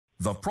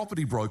The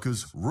Property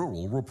Brokers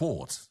Rural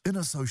Report, in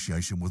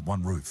association with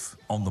One Roof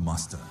on the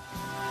Muster.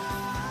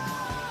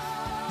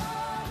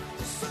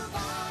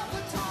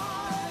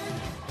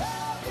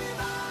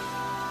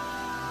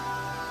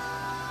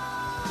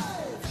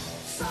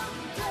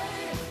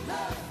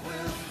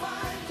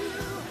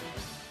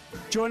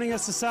 Joining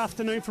us this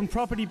afternoon from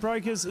Property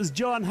Brokers is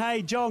John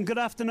Hay. John, good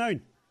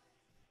afternoon.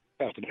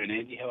 Good afternoon,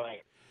 Andy. How are you?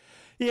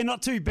 Yeah,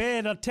 not too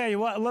bad. I'll tell you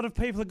what, a lot of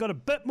people have got a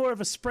bit more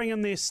of a spring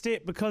in their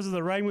step because of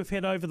the rain we've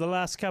had over the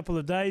last couple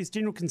of days.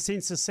 General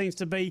consensus seems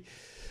to be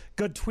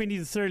good 20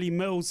 to 30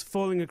 mils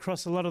falling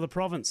across a lot of the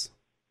province.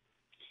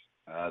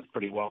 It's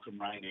pretty welcome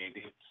rain,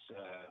 Andy.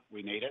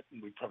 We need it,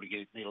 and we probably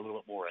need a little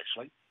bit more,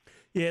 actually.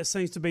 Yeah, it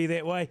seems to be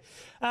that way.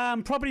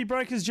 Property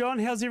Brokers, John,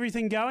 how's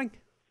everything going?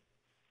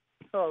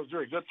 Oh, it's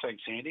very good,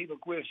 thanks, Andy.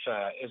 Look, we've,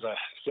 as a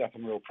South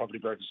and Rural Property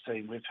Brokers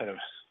team, we've had a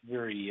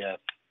very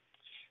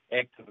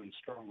active and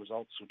strong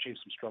results, achieved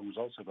some strong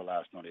results over the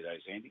last 90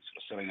 days, Andy, sort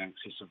of selling in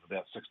excess of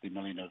about 60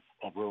 million of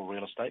rural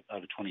real estate,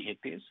 over 20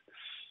 hectares,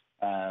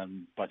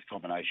 both a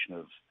combination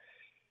of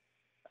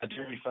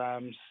dairy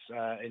farms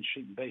and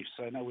sheep and beef.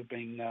 So, no, we've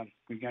been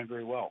going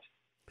very well.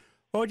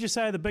 What would you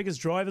say are the biggest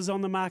drivers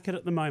on the market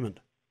at the moment?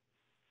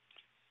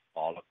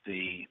 Of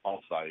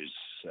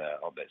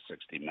that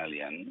 60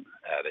 million,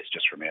 that's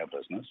just from our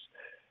business.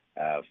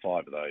 5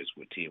 of those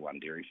were Tier 1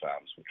 dairy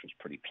farms, which was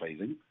pretty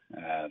pleasing.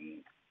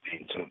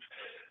 And sort of,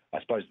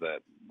 I suppose the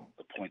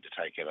point to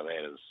take out of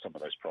that is some of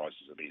those prices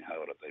have been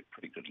held at the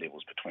pretty good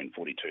levels between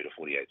 42 to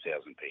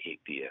 48,000 per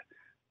hectare.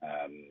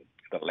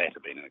 The latter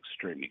being an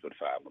extremely good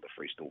farm with a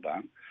freestall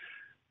barn.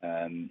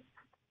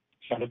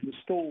 So look,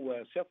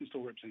 Southern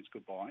still represents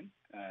good buying.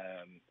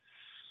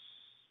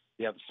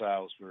 The other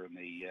sales were in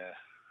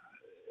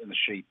the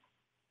sheep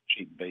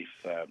and beef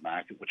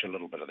market, which a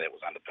little bit of that was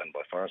underpinned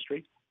by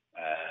forestry.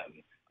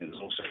 And there's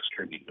also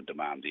extremely good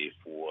demand there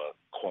for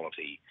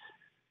quality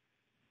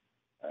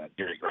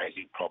dairy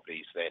grazing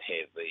properties that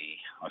have the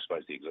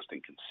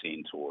existing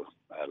consent or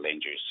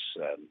land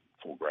use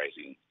for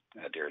grazing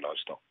dairy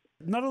livestock.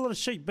 Not a lot of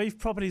sheep beef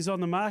properties on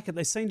the market.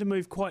 They seem to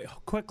move quite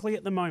quickly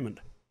at the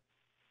moment.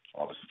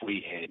 If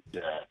we had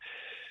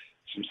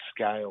some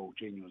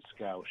genuine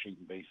scale sheep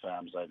and beef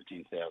farms over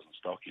 10,000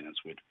 stock units,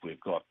 we've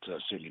got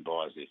certainly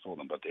buyers there for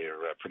them, but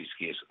they're pretty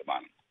scarce at the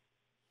moment.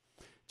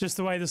 Just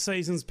the way the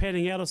season's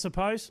panning out, I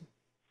suppose?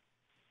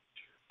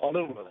 A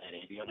little bit of that,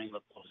 Andy. I mean,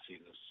 look, obviously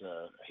there's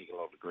a heck of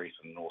a lot of grief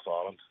in North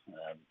Island,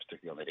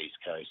 particularly on that east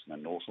coast and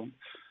in Northland.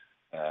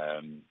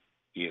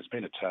 It's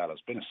been a tale.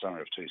 It's been a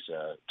summer of two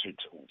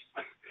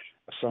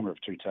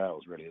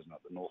tales, really, isn't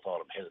it? The North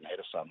Island hasn't had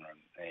a summer,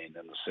 and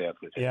in the south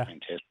we've had a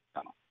fantastic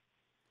summer.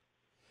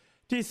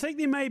 Do you think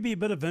there may be a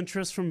bit of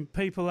interest from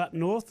people up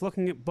north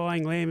looking at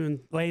buying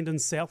land in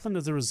Southland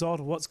as a result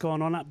of what's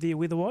gone on up there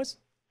weather-wise?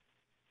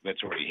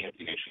 That's already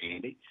happening, actually,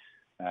 Andy.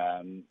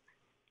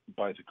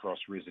 Both across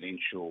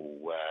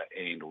residential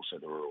and also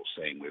the rural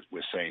scene,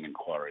 we're seeing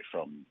inquiry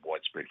from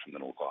widespread from the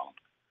North Island.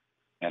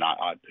 And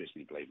I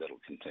personally believe that'll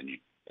continue,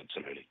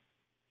 absolutely.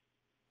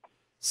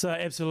 So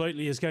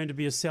absolutely is going to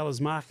be a seller's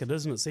market,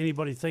 isn't it? So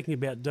anybody thinking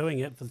about doing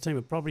it for the team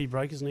of property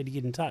brokers need to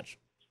get in touch.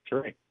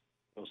 Correct.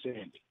 Well said,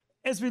 Andy.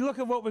 As we look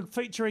at what we're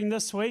featuring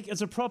this week,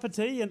 it's a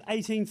property in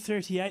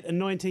 1838 and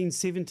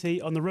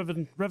 1970 on the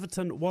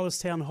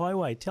Riverton-Wallerstown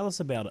Highway. Tell us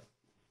about it.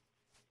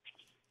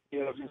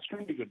 Yeah, it's an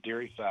extremely good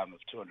dairy farm of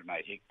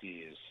 208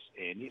 hectares,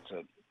 and it's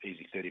an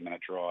easy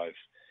 30-minute drive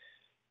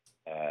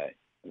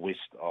west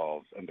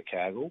of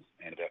Invercargill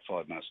and about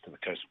 5 minutes to the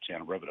coastal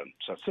town of Riverton.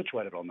 So it's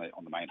situated on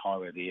the main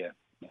highway there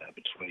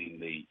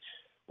between,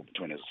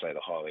 as I say,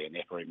 the highway and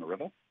the Aparima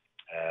River.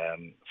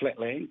 Flat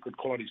land, good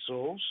quality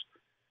soils,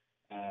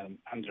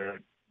 under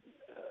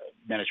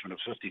management of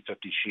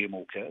 50-50 share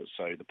mulker,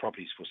 so the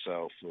property's for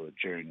sale for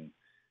June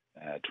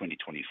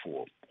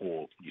 2024,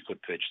 or you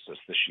could purchase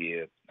this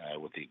year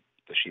with the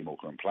share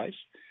mulker in place.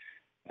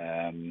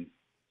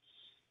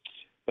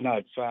 But no,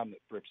 it's a farm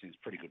that represents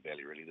pretty good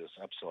value, really. There's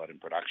upside in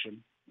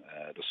production.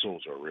 The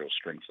soils are a real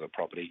strength for the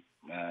property.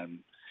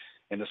 And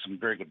there's some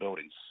very good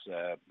buildings.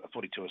 A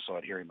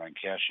 42-a-side herringbone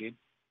cow shed,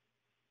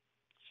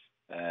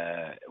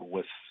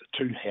 with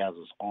 2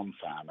 houses on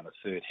farm, and a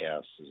third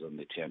house is in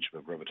the township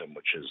of Riverton,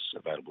 which is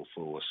available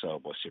for sale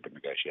by separate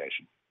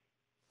negotiation.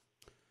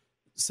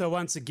 So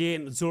once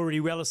again, it's already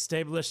well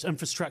established,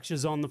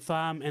 infrastructure's on the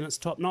farm, and it's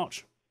top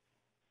notch.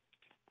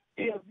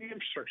 Yeah, the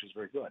infrastructure is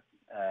very good.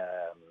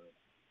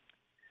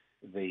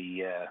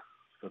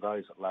 For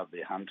those that love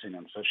their hunting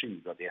and fishing,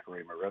 you've got the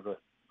Aparima River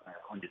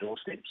on your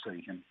doorstep, so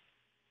you can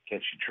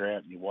catch your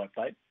trout and your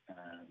whitebait,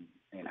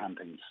 and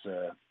hunting's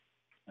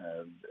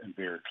in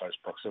very close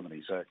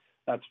proximity. So it's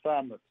a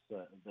farm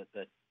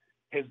that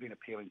has been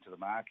appealing to the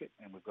market,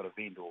 and we've got a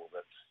vendor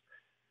that's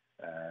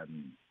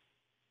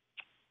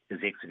is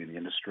exiting the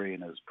industry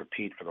and is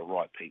prepared for the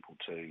right people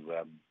to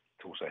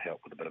also help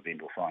with a bit of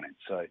vendor finance.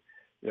 So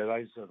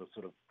those are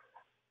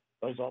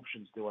those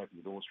options do open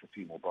the doors for a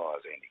few more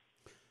buyers, Andy.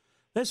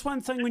 That's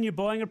one thing when you're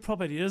buying a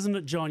property, isn't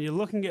it, John? You're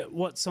looking at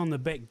what's on the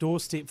back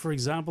doorstep, for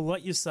example.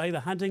 Like you say,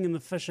 the hunting and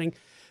the fishing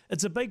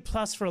it's a big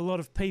plus for a lot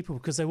of people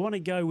because they want to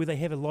go where they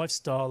have a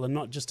lifestyle and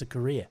not just a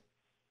career.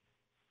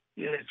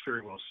 Yeah, it's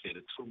very well said.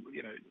 It's,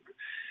 you know,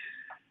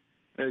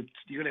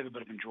 you're going to have a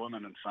bit of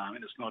enjoyment in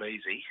farming. It's not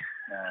easy.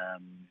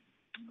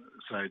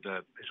 So as I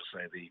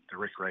say, the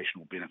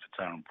recreational benefits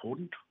are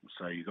important.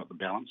 So you've got the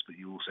balance, but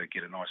you also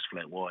get a nice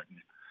flat white.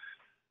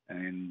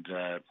 And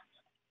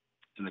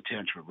in the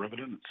township of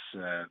Riverton,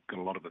 it's got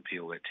a lot of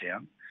appeal, that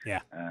town.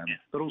 Yeah.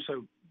 But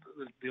also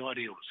the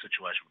ideal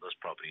situation with this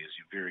property is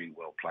you're very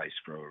well placed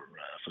for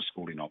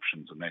schooling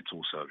options, and that's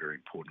also a very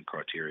important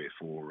criteria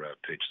for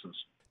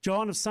purchasers.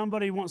 John, if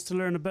somebody wants to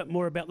learn a bit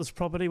more about this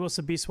property, what's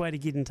the best way to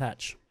get in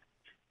touch?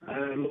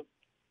 Look,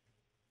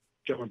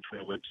 go onto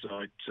our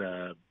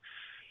website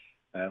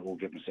or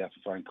give myself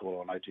a phone call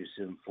on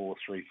 0274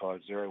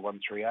 350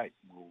 138.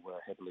 We'll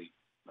happily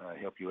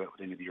help you out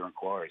with any of your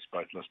inquiries,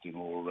 both listing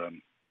or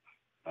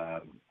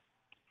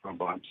from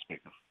buying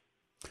perspective.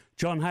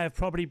 John Hay of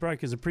Property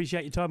Brokers,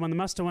 appreciate your time on the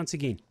muster once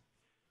again.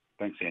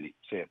 Thanks, Andy.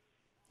 See ya.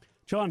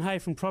 John Hay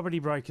from Property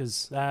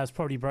Brokers.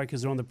 Property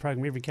Brokers are on the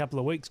program every couple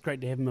of weeks.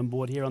 Great to have him on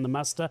board here on the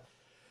muster.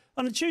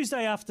 On a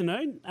Tuesday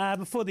afternoon,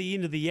 before the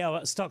end of the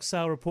hour, stock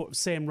sale report of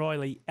Sam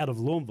Riley out of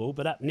Lawnville,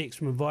 but up next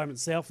from Environment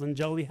Southland,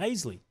 Jolie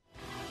Hazley.